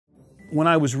When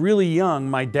I was really young,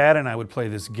 my dad and I would play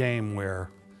this game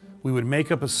where we would make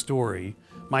up a story.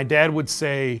 My dad would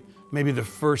say maybe the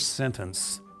first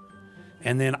sentence,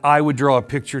 and then I would draw a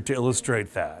picture to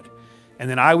illustrate that. And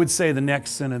then I would say the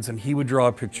next sentence and he would draw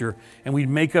a picture, and we'd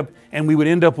make up, and we would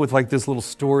end up with like this little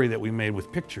story that we made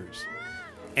with pictures.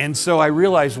 And so I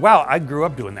realized, wow, I grew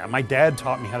up doing that. My dad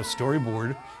taught me how to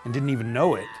storyboard and didn't even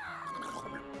know it.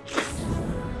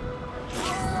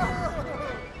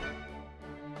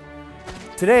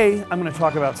 Today, I'm going to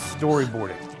talk about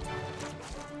storyboarding.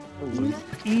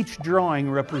 Each drawing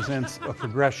represents a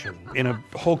progression in a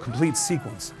whole complete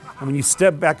sequence. And when you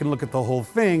step back and look at the whole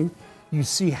thing, you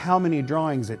see how many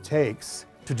drawings it takes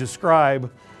to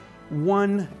describe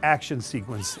one action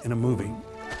sequence in a movie.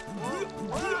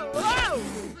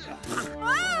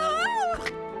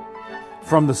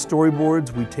 From the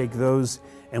storyboards, we take those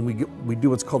and we do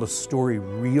what's called a story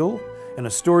reel. And a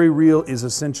story reel is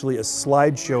essentially a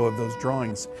slideshow of those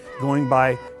drawings going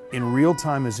by in real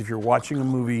time as if you're watching a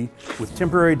movie with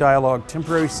temporary dialogue,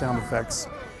 temporary sound effects,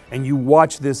 and you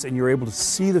watch this and you're able to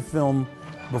see the film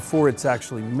before it's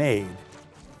actually made.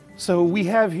 So we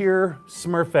have here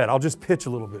Smurfette. I'll just pitch a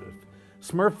little bit.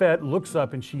 Smurfette looks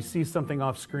up and she sees something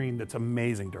off screen that's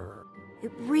amazing to her.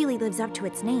 It really lives up to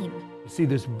its name. You see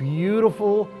this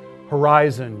beautiful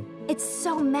horizon. It's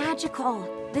so magical.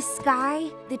 The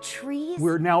sky, the trees.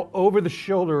 We're now over the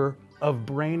shoulder of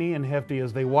Brainy and Hefty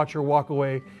as they watch her walk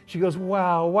away. She goes,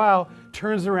 wow, wow,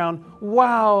 turns around,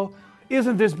 wow,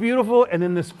 isn't this beautiful? And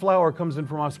then this flower comes in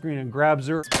from off screen and grabs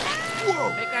her. Whoa.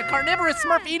 Make a carnivorous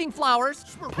Smurf eating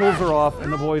flowers. Pulls her off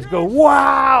and the boys go,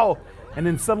 wow! And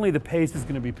then suddenly the pace is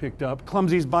gonna be picked up.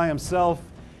 Clumsy's by himself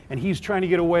and he's trying to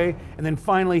get away. And then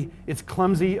finally, it's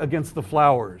Clumsy against the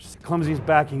flowers. Clumsy's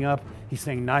backing up. He's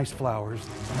saying, nice flowers,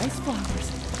 nice flowers.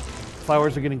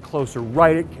 Flowers are getting closer,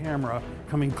 right at camera,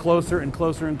 coming closer and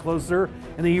closer and closer.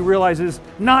 And then he realizes,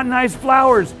 not nice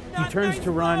flowers. He turns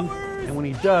to run, and when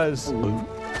he does,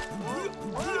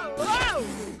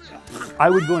 I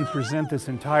would go and present this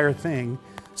entire thing.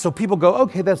 So people go,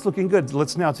 okay, that's looking good.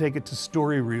 Let's now take it to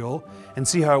story reel and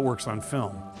see how it works on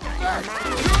film.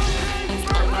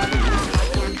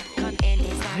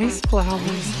 Nice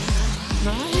flowers.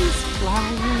 Nice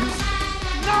flowers.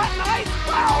 Not nice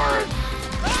flowers!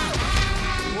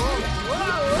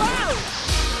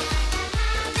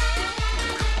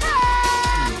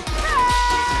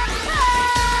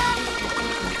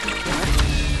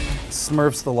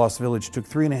 Smurfs, the Lost Village took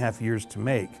 3.5 years to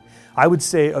make. I would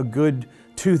say a good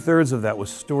 2/3 of that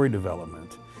was story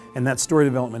development. And that story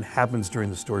development happens during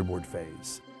the storyboard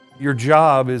phase. Your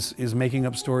job is making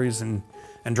up stories and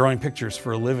drawing pictures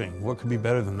for a living. What could be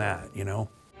better than that, you know?